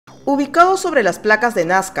Ubicado sobre las placas de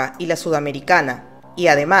Nazca y la Sudamericana, y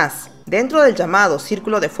además dentro del llamado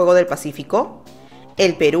Círculo de Fuego del Pacífico,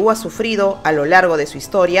 el Perú ha sufrido a lo largo de su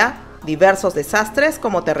historia diversos desastres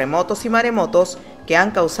como terremotos y maremotos que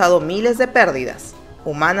han causado miles de pérdidas,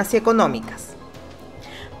 humanas y económicas.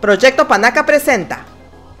 Proyecto Panaca presenta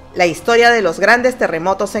la historia de los grandes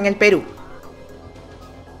terremotos en el Perú.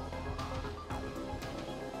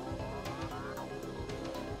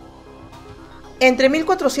 Entre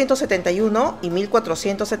 1471 y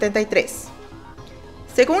 1473.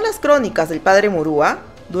 Según las crónicas del padre Murúa,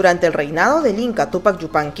 durante el reinado del Inca Túpac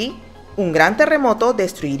Yupanqui, un gran terremoto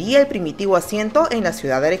destruiría el primitivo asiento en la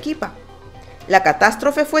ciudad de Arequipa. La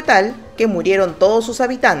catástrofe fue tal que murieron todos sus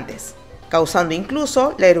habitantes, causando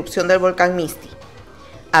incluso la erupción del volcán Misti.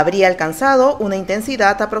 Habría alcanzado una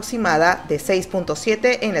intensidad aproximada de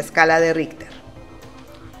 6.7 en la escala de Richter.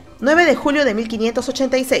 9 de julio de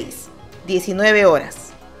 1586, 19 horas.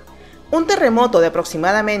 Un terremoto de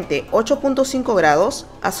aproximadamente 8.5 grados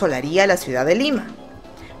asolaría la ciudad de Lima.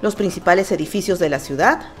 Los principales edificios de la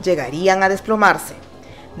ciudad llegarían a desplomarse,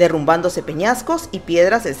 derrumbándose peñascos y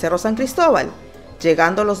piedras del Cerro San Cristóbal,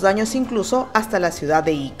 llegando los daños incluso hasta la ciudad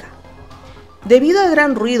de Ica. Debido al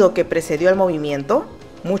gran ruido que precedió al movimiento,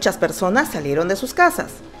 muchas personas salieron de sus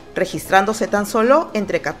casas, registrándose tan solo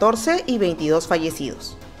entre 14 y 22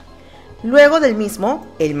 fallecidos. Luego del mismo,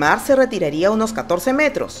 el mar se retiraría unos 14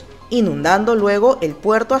 metros, inundando luego el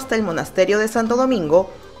puerto hasta el monasterio de Santo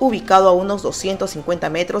Domingo, ubicado a unos 250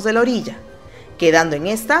 metros de la orilla, quedando en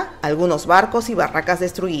esta algunos barcos y barracas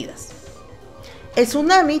destruidas. El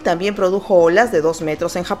tsunami también produjo olas de 2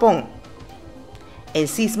 metros en Japón. El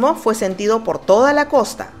sismo fue sentido por toda la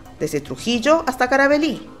costa, desde Trujillo hasta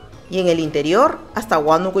Caravelí, y en el interior hasta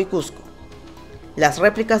Huánuco y Cusco. Las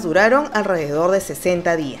réplicas duraron alrededor de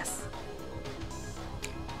 60 días.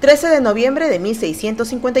 13 de noviembre de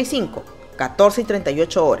 1655,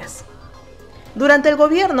 14:38 horas. Durante el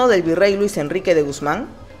gobierno del virrey Luis Enrique de Guzmán,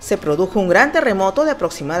 se produjo un gran terremoto de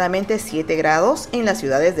aproximadamente 7 grados en las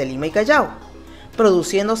ciudades de Lima y Callao,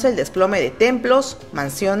 produciéndose el desplome de templos,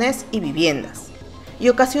 mansiones y viviendas, y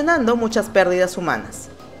ocasionando muchas pérdidas humanas.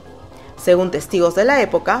 Según testigos de la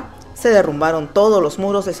época, se derrumbaron todos los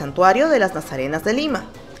muros del santuario de las Nazarenas de Lima,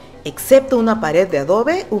 excepto una pared de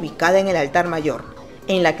adobe ubicada en el altar mayor,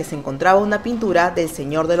 en la que se encontraba una pintura del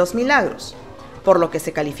Señor de los Milagros, por lo que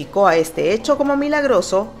se calificó a este hecho como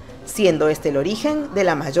milagroso, siendo este el origen de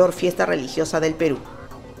la mayor fiesta religiosa del Perú.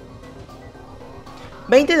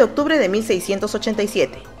 20 de octubre de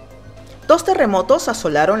 1687. 2 terremotos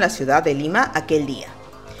asolaron la ciudad de Lima aquel día.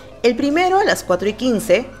 El primero a las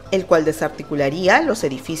 4:15, el cual desarticularía los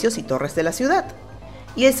edificios y torres de la ciudad,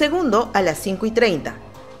 y el segundo a las 5:30,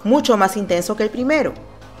 mucho más intenso que el primero,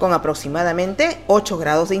 con aproximadamente 8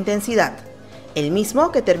 grados de intensidad, el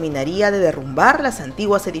mismo que terminaría de derrumbar las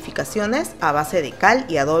antiguas edificaciones a base de cal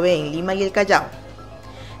y adobe en Lima y el Callao.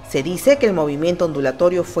 Se dice que el movimiento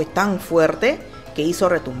ondulatorio fue tan fuerte que hizo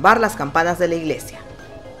retumbar las campanas de la iglesia.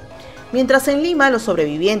 Mientras en Lima los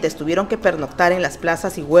sobrevivientes tuvieron que pernoctar en las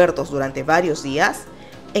plazas y huertos durante varios días,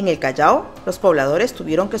 en el Callao los pobladores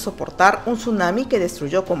tuvieron que soportar un tsunami que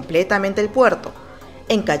destruyó completamente el puerto,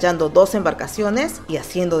 encallando 2 embarcaciones y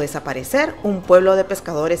haciendo desaparecer un pueblo de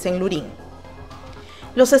pescadores en Lurín.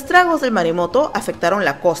 Los estragos del maremoto afectaron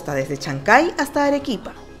la costa desde Chancay hasta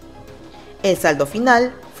Arequipa. El saldo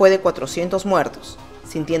final fue de 400 muertos,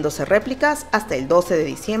 sintiéndose réplicas hasta el 12 de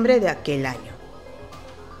diciembre de aquel año.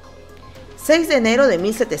 6 de enero de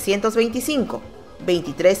 1725,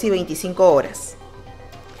 23:25 horas.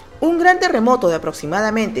 Un gran terremoto de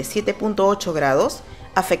aproximadamente 7.8 grados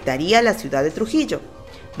afectaría la ciudad de Trujillo,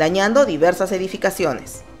 dañando diversas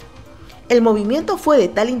edificaciones. El movimiento fue de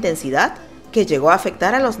tal intensidad que llegó a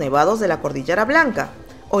afectar a los nevados de la Cordillera Blanca,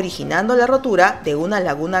 originando la rotura de una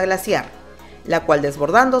laguna glaciar, la cual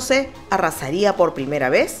desbordándose arrasaría por primera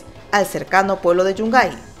vez al cercano pueblo de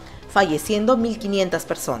Yungay, falleciendo 1.500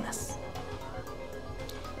 personas.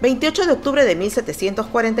 28 de octubre de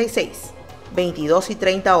 1746,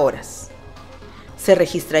 22:30 horas. Se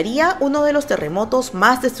registraría uno de los terremotos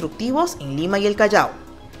más destructivos en Lima y el Callao,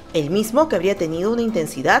 el mismo que habría tenido una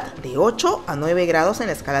intensidad de 8 a 9 grados en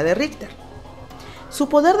la escala de Richter. Su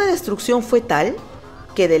poder de destrucción fue tal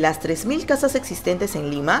que de las 3.000 casas existentes en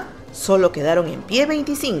Lima, solo quedaron en pie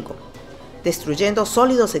 25, destruyendo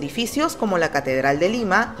sólidos edificios como la Catedral de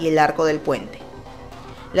Lima y el Arco del Puente.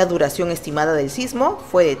 La duración estimada del sismo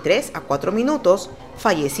fue de 3 a 4 minutos,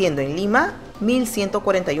 falleciendo en Lima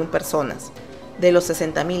 1.141 personas, de los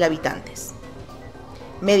 60.000 habitantes.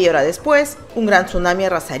 Media hora después, un gran tsunami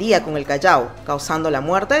arrasaría con el Callao, causando la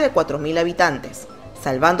muerte de 4.000 habitantes,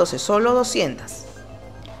 salvándose solo 200.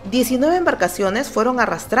 19 embarcaciones fueron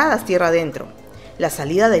arrastradas tierra adentro. La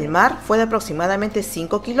salida del mar fue de aproximadamente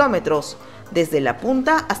 5 kilómetros, desde la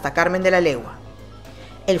punta hasta Carmen de la Legua.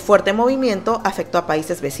 El fuerte movimiento afectó a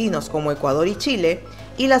países vecinos como Ecuador y Chile,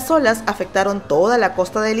 y las olas afectaron toda la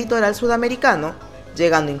costa del litoral sudamericano,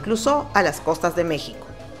 llegando incluso a las costas de México.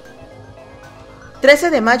 13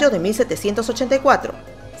 de mayo de 1784,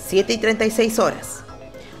 7:36 horas.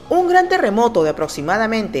 Un gran terremoto de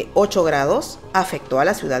aproximadamente 8 grados afectó a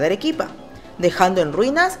la ciudad de Arequipa, dejando en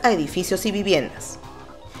ruinas a edificios y viviendas.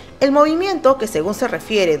 El movimiento, que según se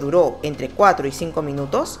refiere duró entre 4 y 5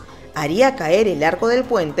 minutos, haría caer el arco del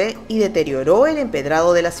puente y deterioró el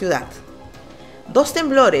empedrado de la ciudad. 2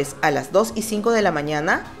 temblores a las 2 y 5 de la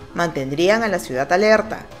mañana mantendrían a la ciudad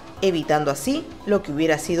alerta, evitando así lo que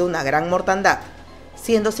hubiera sido una gran mortandad,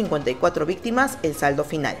 siendo 54 víctimas el saldo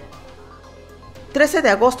final. 13 de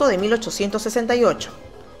agosto de 1868,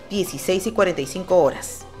 16:45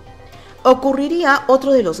 horas. Ocurriría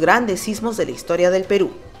otro de los grandes sismos de la historia del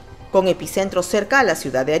Perú, con epicentro cerca a la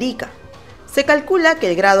ciudad de Arica. Se calcula que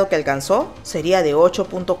el grado que alcanzó sería de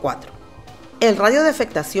 8.4. El radio de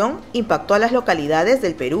afectación impactó a las localidades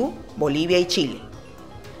del Perú, Bolivia y Chile.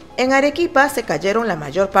 En Arequipa se cayeron la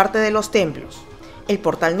mayor parte de los templos. El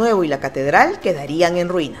Portal Nuevo y la Catedral quedarían en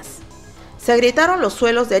ruinas. Se agrietaron los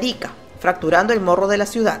suelos de Arica, fracturando el morro de la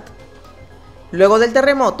ciudad. Luego del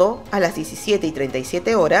terremoto, a las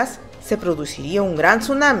 17:37 horas, se produciría un gran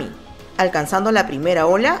tsunami, alcanzando la primera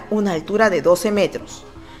ola una altura de 12 metros,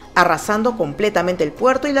 arrasando completamente el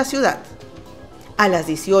puerto y la ciudad. A las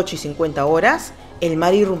 18:50 horas, el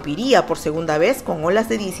mar irrumpiría por segunda vez con olas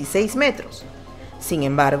de 16 metros. Sin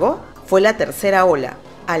embargo, fue la tercera ola,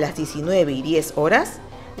 a las 19:10 horas,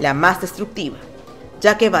 la más destructiva,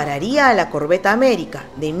 ya que vararía a la corbeta América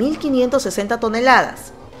de 1.560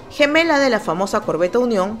 toneladas, gemela de la famosa corbeta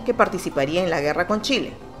Unión que participaría en la guerra con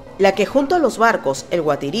Chile, la que junto a los barcos el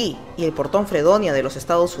Guatirí y el portón Fredonia de los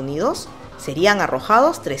Estados Unidos serían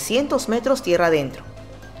arrojados 300 metros tierra adentro.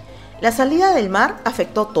 La salida del mar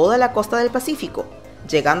afectó toda la costa del Pacífico,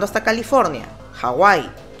 llegando hasta California,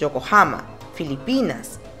 Hawái, Yokohama,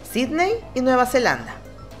 Filipinas, Sydney y Nueva Zelanda.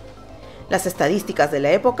 Las estadísticas de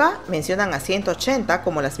la época mencionan a 180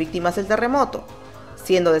 como las víctimas del terremoto,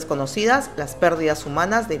 siendo desconocidas las pérdidas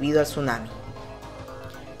humanas debido al tsunami.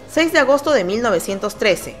 6 de agosto de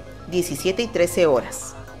 1913, 17:13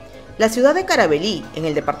 horas. La ciudad de Carabelí, en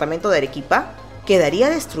el departamento de Arequipa, quedaría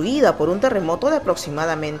destruida por un terremoto de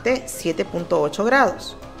aproximadamente 7.8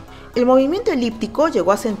 grados. El movimiento elíptico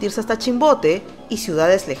llegó a sentirse hasta Chimbote y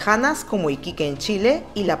ciudades lejanas como Iquique en Chile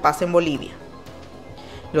y La Paz en Bolivia.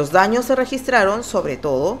 Los daños se registraron sobre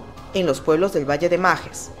todo en los pueblos del Valle de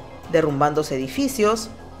Majes, derrumbándose edificios,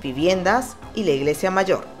 viviendas y la iglesia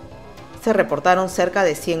mayor. Se reportaron cerca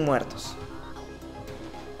de 100 muertos.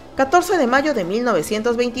 14 de mayo de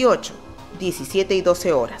 1928,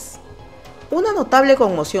 17:12 horas. Una notable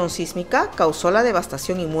conmoción sísmica causó la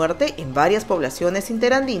devastación y muerte en varias poblaciones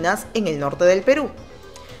interandinas en el norte del Perú,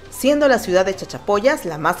 siendo la ciudad de Chachapoyas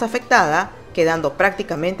la más afectada, quedando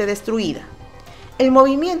prácticamente destruida. El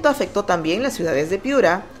movimiento afectó también las ciudades de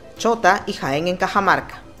Piura, Chota y Jaén en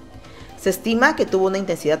Cajamarca. Se estima que tuvo una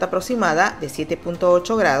intensidad aproximada de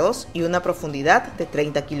 7.8 grados y una profundidad de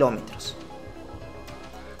 30 kilómetros.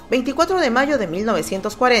 24 de mayo de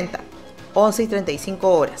 1940, 11:35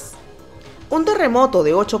 horas. Un terremoto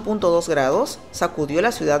de 8.2 grados sacudió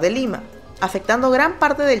la ciudad de Lima, afectando gran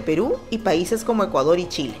parte del Perú y países como Ecuador y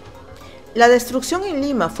Chile. La destrucción en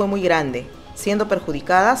Lima fue muy grande, siendo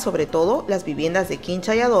perjudicadas sobre todo las viviendas de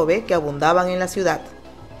quincha y adobe que abundaban en la ciudad.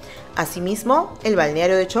 Asimismo, el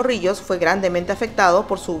balneario de Chorrillos fue grandemente afectado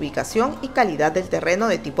por su ubicación y calidad del terreno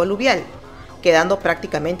de tipo aluvial, quedando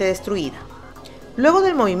prácticamente destruida. Luego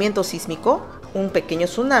del movimiento sísmico, un pequeño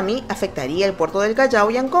tsunami afectaría el puerto del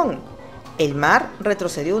Callao y Ancón. El mar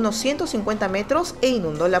retrocedió unos 150 metros e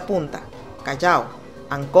inundó La Punta, Callao,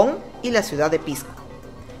 Ancón y la ciudad de Pisco.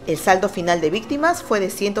 El saldo final de víctimas fue de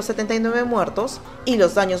 179 muertos y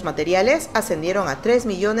los daños materiales ascendieron a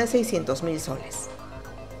 3.600.000 soles.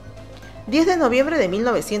 10 de noviembre de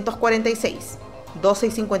 1946,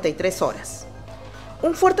 12:53 horas.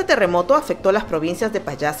 Un fuerte terremoto afectó las provincias de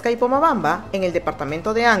Payasca y Pomabamba en el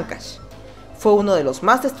departamento de Ancash. Fue uno de los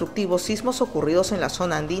más destructivos sismos ocurridos en la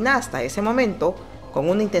zona andina hasta ese momento, con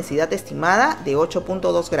una intensidad estimada de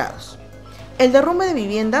 8.2 grados. El derrumbe de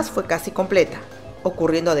viviendas fue casi completa,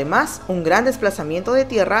 ocurriendo además un gran desplazamiento de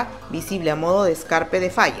tierra visible a modo de escarpe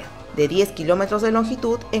de falla, de 10 kilómetros de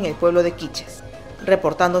longitud en el pueblo de Quiches,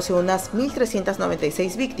 reportándose unas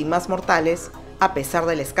 1.396 víctimas mortales, a pesar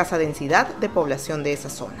de la escasa densidad de población de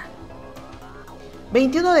esa zona.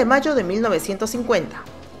 21 de mayo de 1950,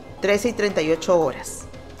 13:38.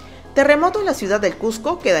 Terremoto en la ciudad del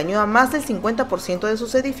Cusco que dañó a más del 50% de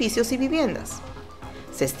sus edificios y viviendas.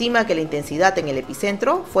 Se estima que la intensidad en el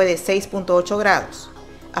epicentro fue de 6.8 grados,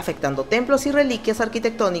 afectando templos y reliquias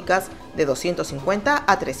arquitectónicas de 250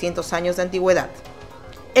 a 300 años de antigüedad.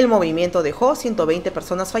 El movimiento dejó 120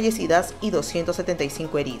 personas fallecidas y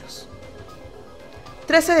 275 heridos.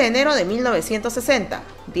 13 de enero de 1960,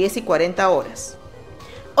 10:40.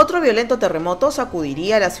 Otro violento terremoto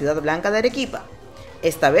sacudiría a la ciudad blanca de Arequipa.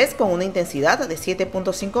 Esta vez con una intensidad de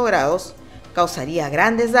 7.5 grados, causaría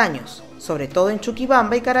grandes daños, sobre todo en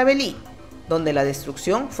Chuquibamba y Carabelí, donde la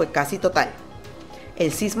destrucción fue casi total.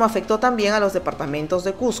 El sismo afectó también a los departamentos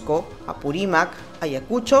de Cusco, Apurímac,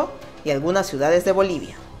 Ayacucho y algunas ciudades de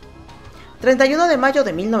Bolivia. 31 de mayo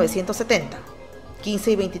de 1970,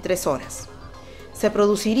 15:23. Se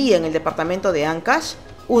produciría en el departamento de Ancash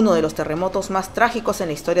uno de los terremotos más trágicos en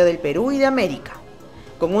la historia del Perú y de América.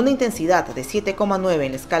 Con una intensidad de 7,9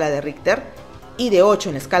 en la escala de Richter y de 8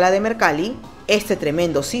 en la escala de Mercalli, este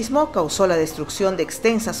tremendo sismo causó la destrucción de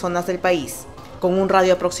extensas zonas del país, con un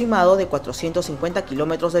radio aproximado de 450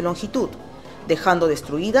 kilómetros de longitud, dejando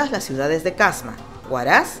destruidas las ciudades de Casma,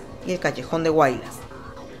 Huaraz y el Callejón de Huaylas.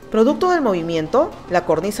 Producto del movimiento, la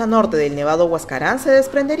cornisa norte del Nevado Huascarán se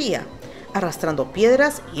desprendería, arrastrando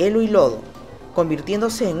piedras, hielo y lodo,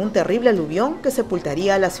 convirtiéndose en un terrible aluvión que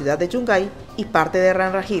sepultaría a la ciudad de Yungay y parte de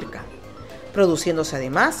Ranrajirca, produciéndose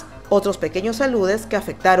además otros pequeños aludes que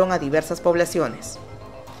afectaron a diversas poblaciones.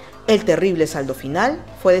 El terrible saldo final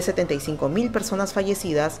fue de 75.000 personas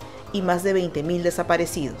fallecidas y más de 20.000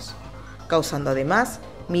 desaparecidos, causando además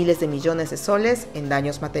miles de millones de soles en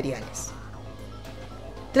daños materiales.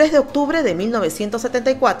 3 de octubre de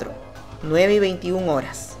 1974,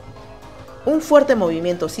 9:21. Un fuerte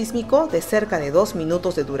movimiento sísmico de cerca de 2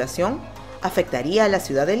 minutos de duración afectaría a la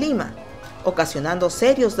ciudad de Lima, ocasionando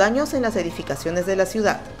serios daños en las edificaciones de la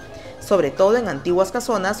ciudad, sobre todo en antiguas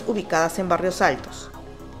casonas ubicadas en barrios altos,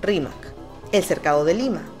 Rímac, el Cercado de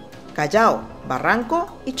Lima, Callao, Barranco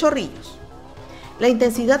y Chorrillos. La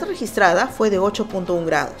intensidad registrada fue de 8.1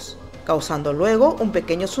 grados, causando luego un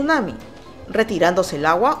pequeño tsunami, retirándose el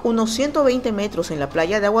agua unos 120 metros en la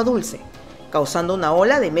playa de Agua Dulce, causando una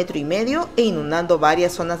ola de 1,5 metros e inundando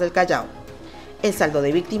varias zonas del Callao. El saldo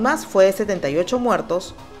de víctimas fue de 78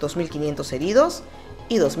 muertos, 2.500 heridos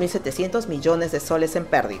y 2.700 millones de soles en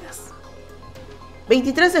pérdidas.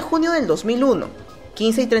 23 de junio del 2001,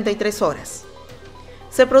 15:33.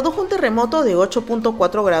 Se produjo un terremoto de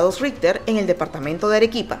 8.4 grados Richter en el departamento de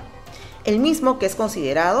Arequipa, el mismo que es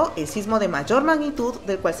considerado el sismo de mayor magnitud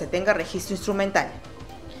del cual se tenga registro instrumental.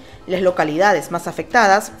 Las localidades más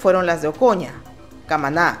afectadas fueron las de Ocoña,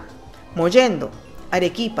 Camaná, Mollendo,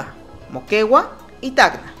 Arequipa, Moquegua y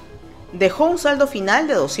Tacna. Dejó un saldo final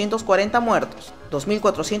de 240 muertos,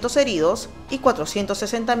 2.400 heridos y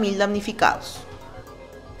 460.000 damnificados.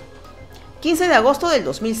 15 de agosto del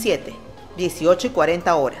 2007,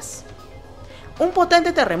 18:40. Un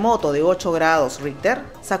potente terremoto de 8 grados Richter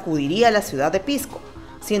sacudiría la ciudad de Pisco,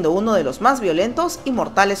 siendo uno de los más violentos y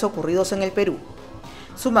mortales ocurridos en el Perú.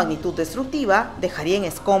 Su magnitud destructiva dejaría en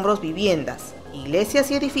escombros viviendas,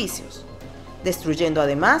 iglesias y edificios, destruyendo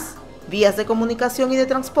además vías de comunicación y de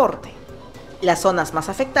transporte. Las zonas más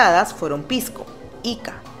afectadas fueron Pisco,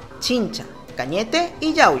 Ica, Chincha, Cañete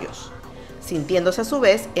y Yauyos, sintiéndose a su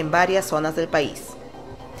vez en varias zonas del país.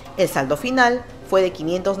 El saldo final fue de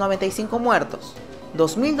 595 muertos,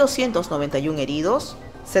 2.291 heridos,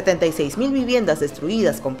 76.000 viviendas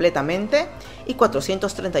destruidas completamente y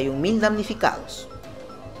 431.000 damnificados.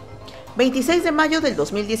 26 de mayo del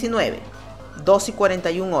 2019,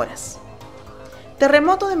 2:41.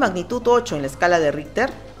 Terremoto de magnitud 8 en la escala de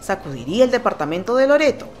Richter sacudiría el departamento de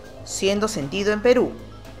Loreto, siendo sentido en Perú,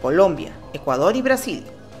 Colombia, Ecuador y Brasil.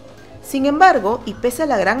 Sin embargo, y pese a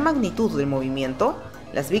la gran magnitud del movimiento,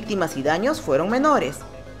 las víctimas y daños fueron menores,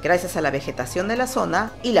 gracias a la vegetación de la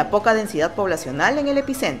zona y la poca densidad poblacional en el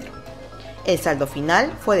epicentro. El saldo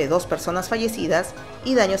final fue de 2 personas fallecidas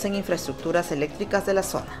y daños en infraestructuras eléctricas de la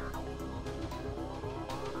zona.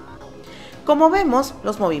 Como vemos,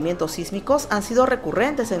 los movimientos sísmicos han sido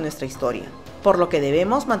recurrentes en nuestra historia, por lo que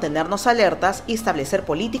debemos mantenernos alertas y establecer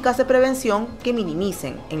políticas de prevención que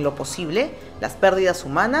minimicen, en lo posible, las pérdidas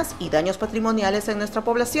humanas y daños patrimoniales en nuestra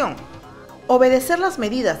población. Obedecer las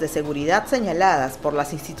medidas de seguridad señaladas por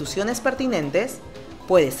las instituciones pertinentes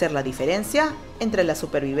puede ser la diferencia entre la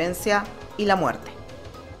supervivencia y la muerte.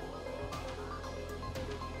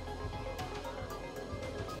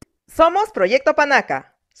 Somos Proyecto Panaca.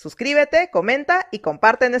 Suscríbete, comenta y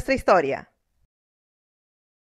comparte nuestra historia.